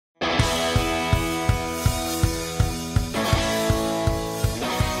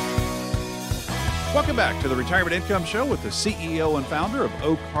Welcome back to the Retirement Income Show with the CEO and founder of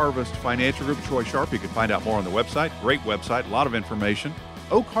Oak Harvest Financial Group, Troy Sharpe. You can find out more on the website. Great website, a lot of information.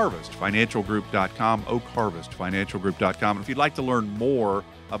 OakHarvestFinancialGroup.com, OakHarvestFinancialGroup.com. And if you'd like to learn more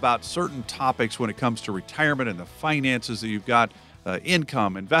about certain topics when it comes to retirement and the finances that you've got,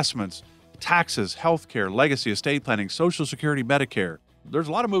 income, investments, taxes, healthcare, legacy, estate planning, Social Security, Medicare, there's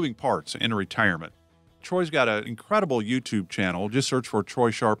a lot of moving parts in retirement. Troy's got an incredible YouTube channel. Just search for Troy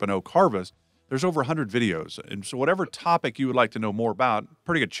Sharpe and Oak Harvest. There's over 100 videos. And so whatever topic you would like to know more about,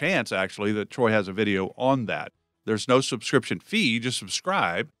 pretty good chance, actually, that Troy has a video on that. There's no subscription fee. Just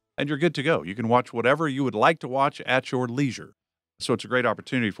subscribe, and you're good to go. You can watch whatever you would like to watch at your leisure. So it's a great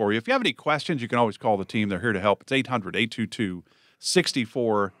opportunity for you. If you have any questions, you can always call the team. They're here to help. It's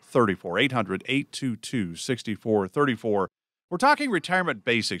 800-822-6434, 800-822-6434. We're talking retirement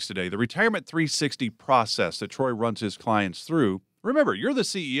basics today, the Retirement 360 process that Troy runs his clients through. Remember, you're the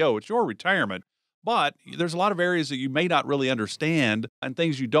CEO. It's your retirement, but there's a lot of areas that you may not really understand and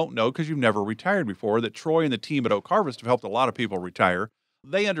things you don't know because you've never retired before that Troy and the team at Oak Harvest have helped a lot of people retire.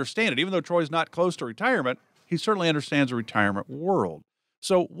 They understand it. Even though Troy's not close to retirement, he certainly understands the retirement world.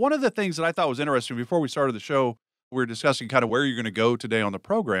 So one of the things that I thought was interesting before we started the show, we were discussing kind of where you're going to go today on the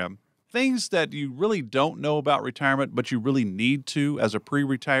program, things that you really don't know about retirement, but you really need to as a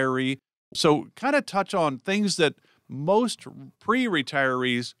pre-retiree. So kind of touch on things that most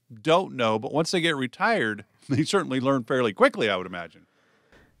pre-retirees don't know, but once they get retired, they certainly learn fairly quickly, I would imagine.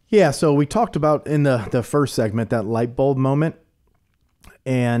 Yeah, so we talked about in the first segment, that light bulb moment.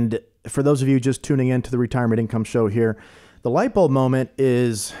 And for those of you just tuning into the Retirement Income Show here, the light bulb moment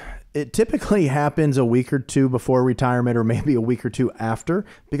it typically happens a week or two before retirement or maybe a week or two after,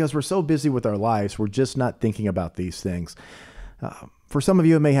 because we're so busy with our lives, we're just not thinking about these things. For some of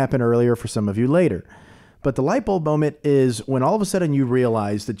you, it may happen earlier, for some of you later. But the light bulb moment is when all of a sudden you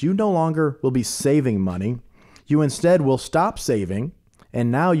realize that you no longer will be saving money. You instead will stop saving,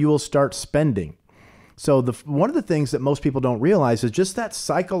 and now you will start spending. So one of the things that most people don't realize is just that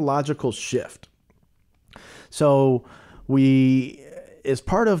psychological shift. So as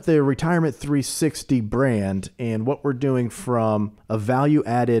part of the Retirement 360 brand and what we're doing from a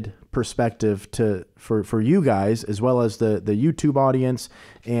value-added perspective for you guys, as well as the YouTube audience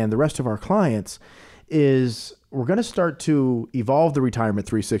and the rest of our clients, is we're going to start to evolve the Retirement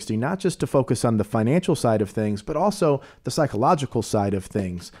 360, not just to focus on the financial side of things, but also the psychological side of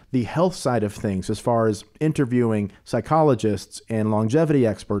things, the health side of things, as far as interviewing psychologists and longevity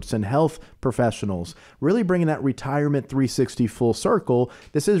experts and health professionals, really bringing that Retirement 360 full circle.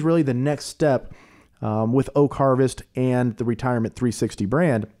 This is really the next step with Oak Harvest and the Retirement 360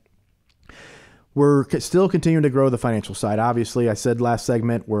 brand. We're still continuing to grow the financial side. Obviously, I said last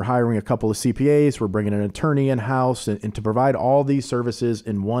segment, we're hiring a couple of CPAs. We're bringing an attorney in-house and to provide all these services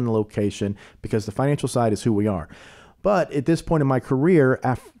in one location, because the financial side is who we are. But at this point in my career,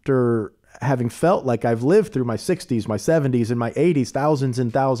 after having felt like I've lived through my 60s, my 70s, and my 80s thousands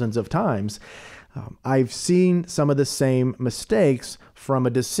and thousands of times, I've seen some of the same mistakes from a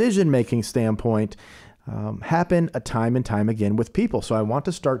decision-making standpoint happen a time and time again with people. So I want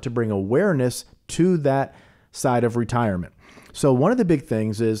to start to bring awareness to that side of retirement. So one of the big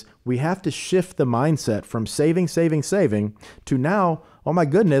things is we have to shift the mindset from saving to now, oh my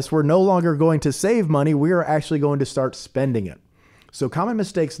goodness, we're no longer going to save money. We are actually going to start spending it. So common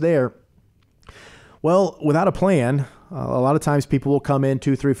mistakes there. Well, without a plan, a lot of times people will come in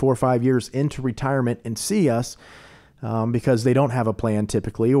 2, 3, 4, 5 years into retirement and see us because they don't have a plan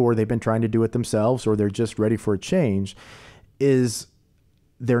typically, or they've been trying to do it themselves, or they're just ready for a change, is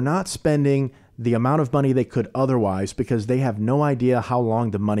they're not spending the amount of money they could otherwise because they have no idea how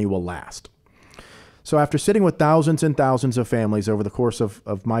long the money will last. So after sitting with thousands and thousands of families over the course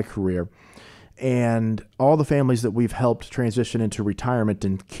of my career, and all the families that we've helped transition into retirement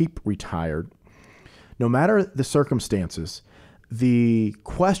and keep retired, no matter the circumstances, the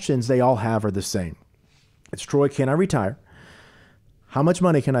questions they all have are the same. It's, Troy, can I retire? How much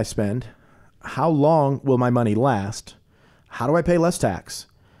money can I spend? How long will my money last? How do I pay less tax?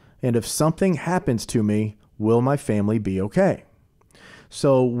 And if something happens to me, will my family be okay?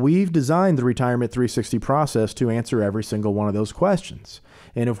 So we've designed the Retirement 360 process to answer every single one of those questions.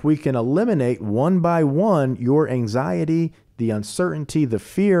 And if we can eliminate one by one your anxiety, the uncertainty, the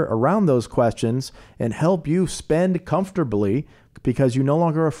fear around those questions, and help you spend comfortably because you're no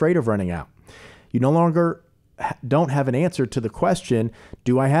longer afraid of running out. You no longer don't have an answer to the question,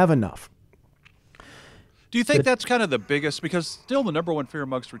 do I have enough? Do you think that's kind of the biggest, because still the number one fear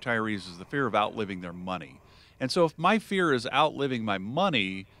amongst retirees is the fear of outliving their money. And so if my fear is outliving my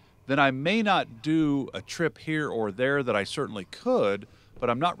money, then I may not do a trip here or there that I certainly could, but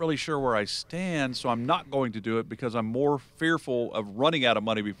I'm not really sure where I stand, so I'm not going to do it because I'm more fearful of running out of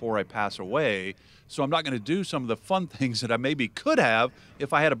money before I pass away. So I'm not going to do some of the fun things that I maybe could have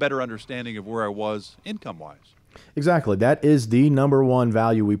if I had a better understanding of where I was income-wise. Exactly. That is the number one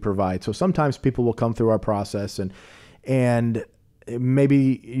value we provide. So sometimes people will come through our process and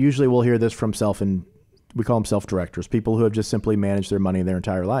usually we'll hear this from we call them self-directors, people who have just simply managed their money their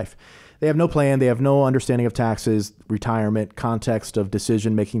entire life. They have no plan. They have no understanding of taxes, retirement, context of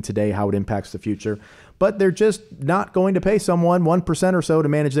decision making today, how it impacts the future, but they're just not going to pay someone 1% or so to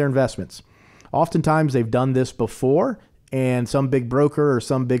manage their investments. Oftentimes they've done this before and some big broker or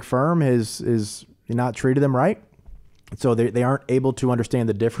some big firm has not treated them right. So they aren't able to understand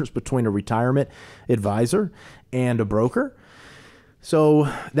the difference between a retirement advisor and a broker.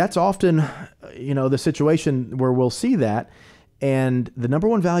 So that's often, the situation where we'll see that. And the number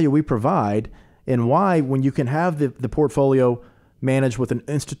one value we provide and why, when you can have the portfolio managed with an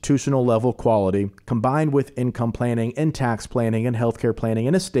institutional level quality combined with income planning and tax planning and healthcare planning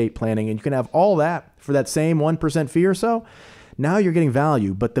and estate planning, and you can have all that for that same 1% fee or so, now you're getting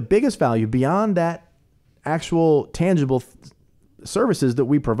value. But the biggest value beyond that actual tangible services that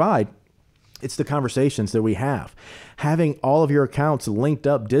we provide, it's the conversations that we have. Having all of your accounts linked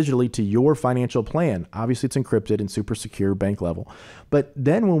up digitally to your financial plan. Obviously, it's encrypted and super secure bank level. But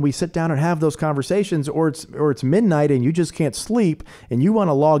then when we sit down and have those conversations, or it's midnight and you just can't sleep and you want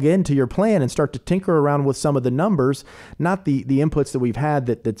to log into your plan and start to tinker around with some of the numbers, not the inputs that we've had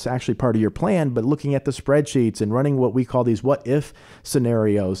that's actually part of your plan, but looking at the spreadsheets and running what we call these what if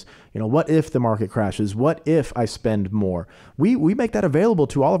scenarios. What if the market crashes? What if I spend more? We make that available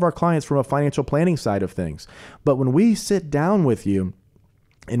to all of our clients from a financial planning side of things. But when we sit down with you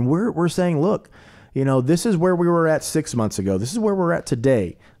and we're saying, look, this is where we were at 6 months ago. This is where we're at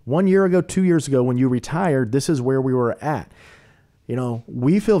today. 1 year ago, 2 years ago, when you retired, this is where we were at.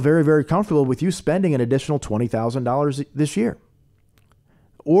 We feel very, very comfortable with you spending an additional $20,000 this year.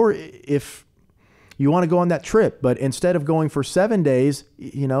 Or if you want to go on that trip, but instead of going for 7 days,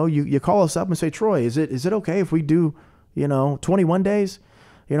 you call us up and say, Troy, is it okay if we do, 21 days?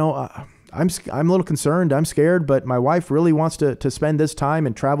 I'm a little concerned. I'm scared, but my wife really wants to spend this time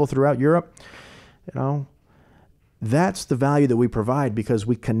and travel throughout Europe. That's the value that we provide because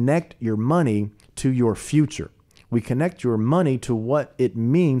we connect your money to your future. We connect your money to what it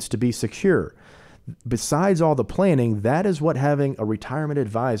means to be secure. Besides all the planning, that is what having a retirement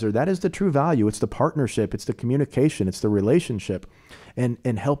advisor, that is the true value. It's the partnership, it's the communication, it's the relationship,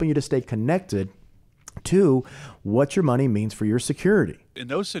 and helping you to stay connected to what your money means for your security. In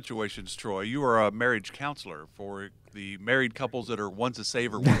those situations, Troy, you are a marriage counselor for the married couples that are one's a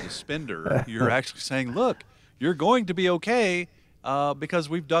saver, one's a spender. You're actually saying, look, you're going to be okay because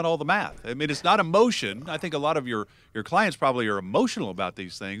we've done all the math. I mean, it's not emotion. I think a lot of your clients probably are emotional about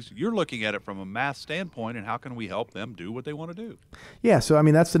these things. You're looking at it from a math standpoint, and how can we help them do what they want to do? Yeah, so I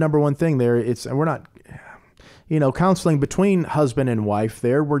mean, that's the number one thing there. We're not counseling between husband and wife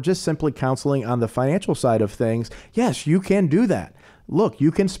there. We're just simply counseling on the financial side of things. Yes, you can do that. Look,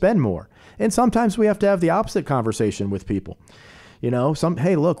 you can spend more. And sometimes we have to have the opposite conversation with people.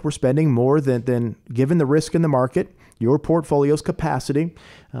 Hey, look, we're spending more than given the risk in the market, your portfolio's capacity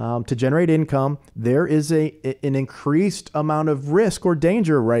to generate income. There is an increased amount of risk or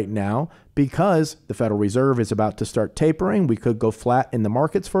danger right now because the Federal Reserve is about to start tapering. We could go flat in the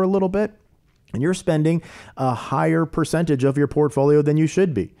markets for a little bit, and you're spending a higher percentage of your portfolio than you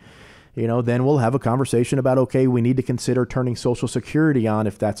should be. Then we'll have a conversation about, okay, we need to consider turning Social Security on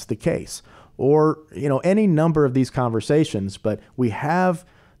if that's the case. Or, any number of these conversations, but we have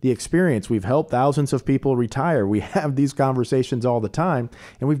the experience. We've helped thousands of people retire. We have these conversations all the time,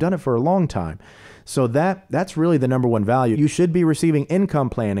 and we've done it for a long time. So that's really the number one value. You should be receiving income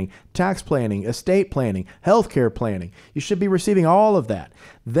planning, tax planning, estate planning, healthcare planning. You should be receiving all of that.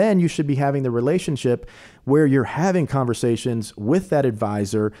 Then you should be having the relationship where you're having conversations with that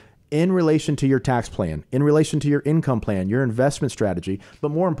advisor in relation to your tax plan, in relation to your income plan, your investment strategy,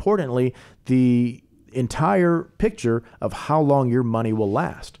 but more importantly, the entire picture of how long your money will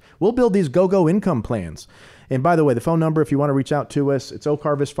last. We'll build these go-go income plans. And by the way, the phone number, if you want to reach out to us, it's Oak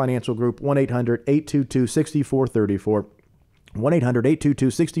Harvest Financial Group, 1-800-822-6434.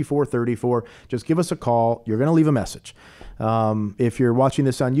 1-800-822-6434. Just give us a call. You're going to leave a message. If you're watching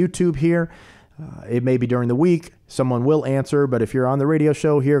this on YouTube here, it may be during the week. Someone will answer, but if you're on the radio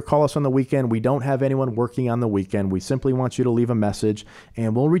show here, call us on the weekend. We don't have anyone working on the weekend. We simply want you to leave a message,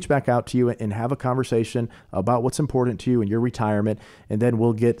 and we'll reach back out to you and have a conversation about what's important to you in your retirement, and then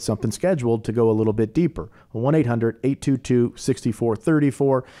we'll get something scheduled to go a little bit deeper.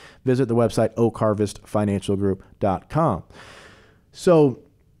 1-800-822-6434. Visit the website oakharvestfinancialgroup.com. So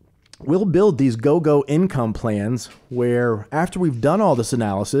we'll build these go-go income plans where after we've done all this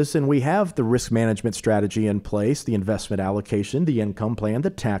analysis and we have the risk management strategy in place, the investment allocation, the income plan, the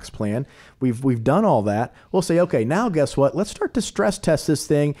tax plan, we've done all that. We'll say, okay, now guess what? Let's start to stress test this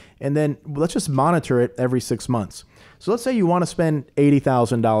thing and then let's just monitor it every 6 months. So let's say you want to spend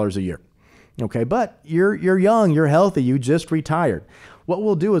 $80,000 a year. Okay, but you're young, you're healthy, you just retired. What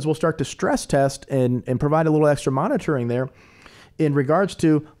we'll do is we'll start to stress test and provide a little extra monitoring there in regards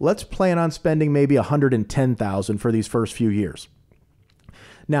to, let's plan on spending maybe $110,000 for these first few years.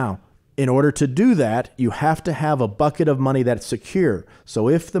 Now, in order to do that, you have to have a bucket of money that's secure. So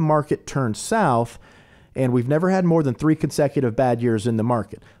if the market turns south, and we've never had more than 3 consecutive bad years in the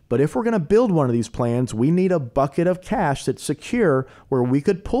market, but if we're going to build one of these plans, we need a bucket of cash that's secure where we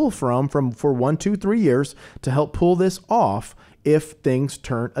could pull from for 1, 2, 3 years to help pull this off if things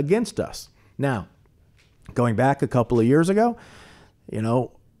turn against us. Now, going back a couple of years ago,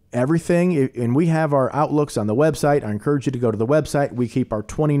 everything, and we have our outlooks on the website. I encourage you to go to the website. We keep our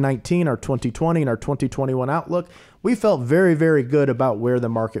 2019, our 2020, and our 2021 outlook. We felt very, very good about where the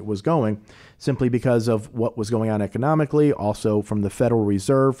market was going simply because of what was going on economically, also from the Federal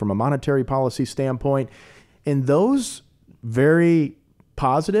Reserve, from a monetary policy standpoint. In those very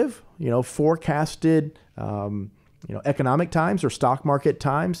positive, forecasted, economic times or stock market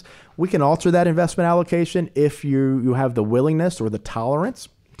times, we can alter that investment allocation if you have the willingness or the tolerance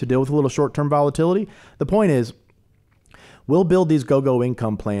to deal with a little short-term volatility. The point is, we'll build these go-go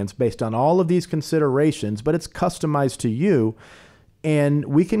income plans based on all of these considerations, but it's customized to you, and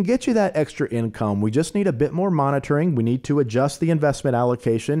we can get you that extra income. We just need a bit more monitoring. We need to adjust the investment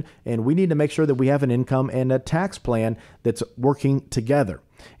allocation, and we need to make sure that we have an income and a tax plan that's working together.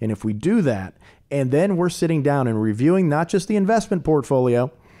 And if we do that, and then we're sitting down and reviewing not just the investment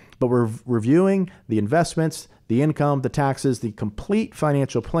portfolio, but we're reviewing the investments, the income, the taxes, the complete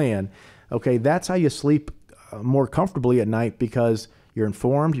financial plan. Okay, that's how you sleep more comfortably at night because you're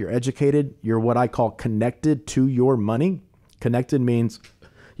informed, you're educated, you're what I call connected to your money. Connected means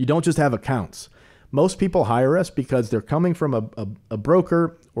you don't just have accounts. Most people hire us because they're coming from a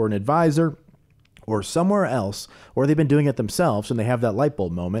broker or an advisor or somewhere else, or they've been doing it themselves and they have that light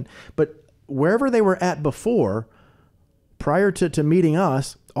bulb moment. But wherever they were at before, prior to meeting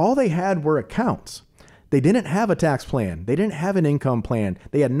us, all they had were accounts. They didn't have a tax plan. They didn't have an income plan.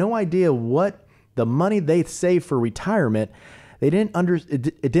 They had no idea what the money they saved for retirement. It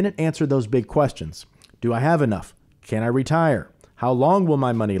didn't answer those big questions. Do I have enough? Can I retire? How long will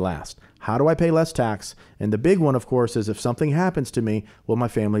my money last? How do I pay less tax? And the big one, of course, is if something happens to me, will my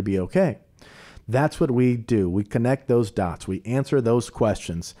family be okay? That's what we do. We connect those dots. We answer those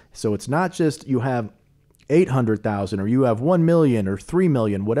questions. So it's not just you have 800,000 or you have 1 million or 3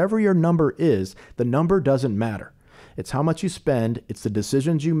 million, whatever your number is, the number doesn't matter. It's how much you spend. It's the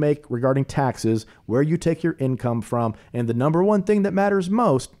decisions you make regarding taxes, where you take your income from. And the number one thing that matters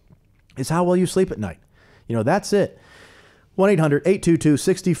most is how well you sleep at night. That's it.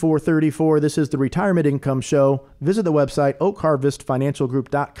 1-800-822-6434. This is the Retirement Income Show. Visit the website,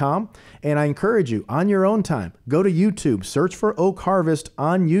 oakharvestfinancialgroup.com. And I encourage you, on your own time, go to YouTube. Search for Oak Harvest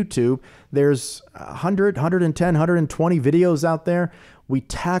on YouTube. There's 100, 110, 120 videos out there. We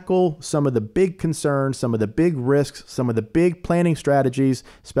tackle some of the big concerns, some of the big risks, some of the big planning strategies,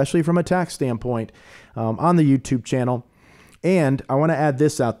 especially from a tax standpoint, on the YouTube channel. And I want to add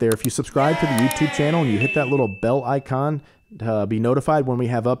this out there. If you subscribe to the YouTube channel and you hit that little bell icon to be notified when we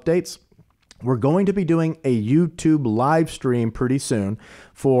have updates, we're going to be doing a YouTube live stream pretty soon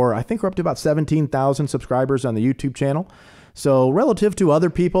for, I think we're up to about 17,000 subscribers on the YouTube channel. So relative to other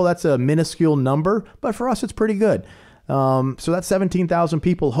people, that's a minuscule number, but for us, it's pretty good. So that's 17,000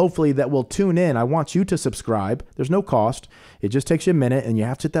 people, hopefully, that will tune in. I want you to subscribe. There's no cost. It just takes you a minute, and you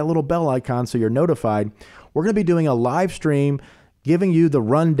have to hit that little bell icon so you're notified. We're going to be doing a live stream giving you the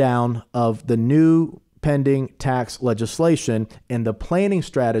rundown of the new pending tax legislation and the planning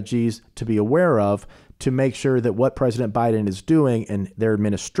strategies to be aware of to make sure that what President Biden is doing and their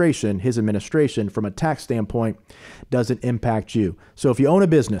administration, his administration, from a tax standpoint, doesn't impact you. So if you own a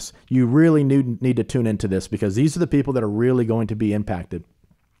business, you really need to tune into this because these are the people that are really going to be impacted.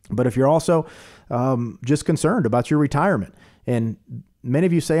 But if you're also just concerned about your retirement, and many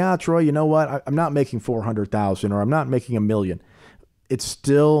of you say, Troy, you know what? I'm not making 400,000 or I'm not making $1 million.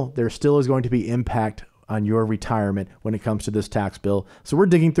 There still is going to be impact on your retirement when it comes to this tax bill. So we're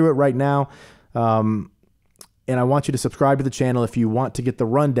digging through it right now. And I want you to subscribe to the channel if you want to get the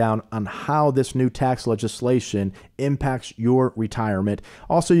rundown on how this new tax legislation impacts your retirement.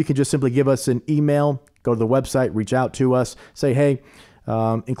 Also, you can just simply give us an email, go to the website, reach out to us, say, hey,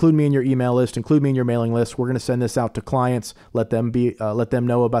 include me in your email list, include me in your mailing list. We're going to send this out to clients, let them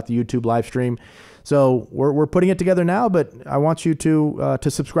know about the YouTube live stream. So we're putting it together now, but I want you to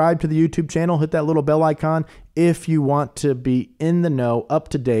subscribe to the YouTube channel, hit that little bell icon if you want to be in the know, up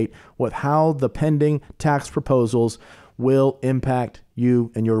to date with how the pending tax proposals will impact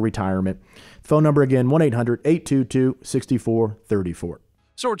you and your retirement. Phone number again, 1-800-822-6434.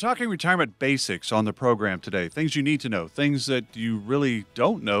 So we're talking retirement basics on the program today, things you need to know, things that you really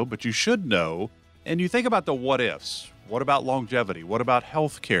don't know, but you should know. And you think about the what ifs. What about longevity? What about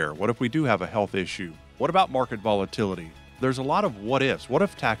health care? What if we do have a health issue? What about market volatility? There's a lot of what ifs. What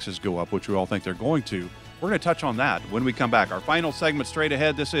if taxes go up, which we all think they're going to? We're going to touch on that when we come back. Our final segment straight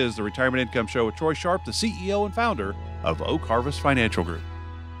ahead. This is the Retirement Income Show with Troy Sharpe, the CEO and founder of Oak Harvest Financial Group.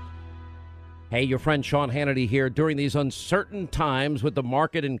 Hey, your friend Sean Hannity here. During these uncertain times with the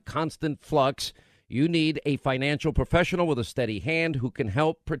market in constant flux, you need a financial professional with a steady hand who can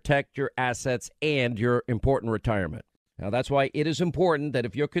help protect your assets and your important retirement. Now, that's why it is important that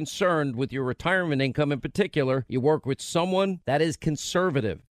if you're concerned with your retirement income in particular, you work with someone that is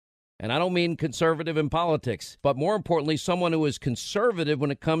conservative. And I don't mean conservative in politics, but more importantly, someone who is conservative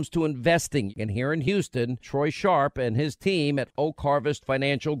when it comes to investing. And here in Houston, Troy Sharpe and his team at Oak Harvest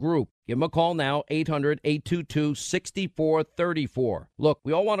Financial Group. Give them a call now, 800-822-6434. Look,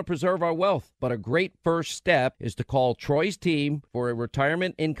 we all want to preserve our wealth, but a great first step is to call Troy's team for a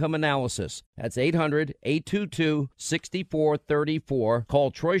retirement income analysis. That's 800-822-6434.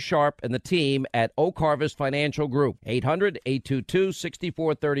 Call Troy Sharpe and the team at Oak Harvest Financial Group,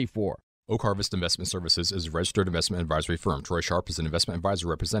 800-822-6434. Oak Harvest Investment Services is a registered investment advisory firm. Troy Sharpe is an investment advisor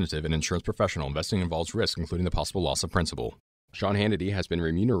representative and insurance professional. Investing involves risk, including the possible loss of principal. Sean Hannity has been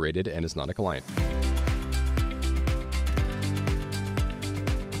remunerated and is not a client.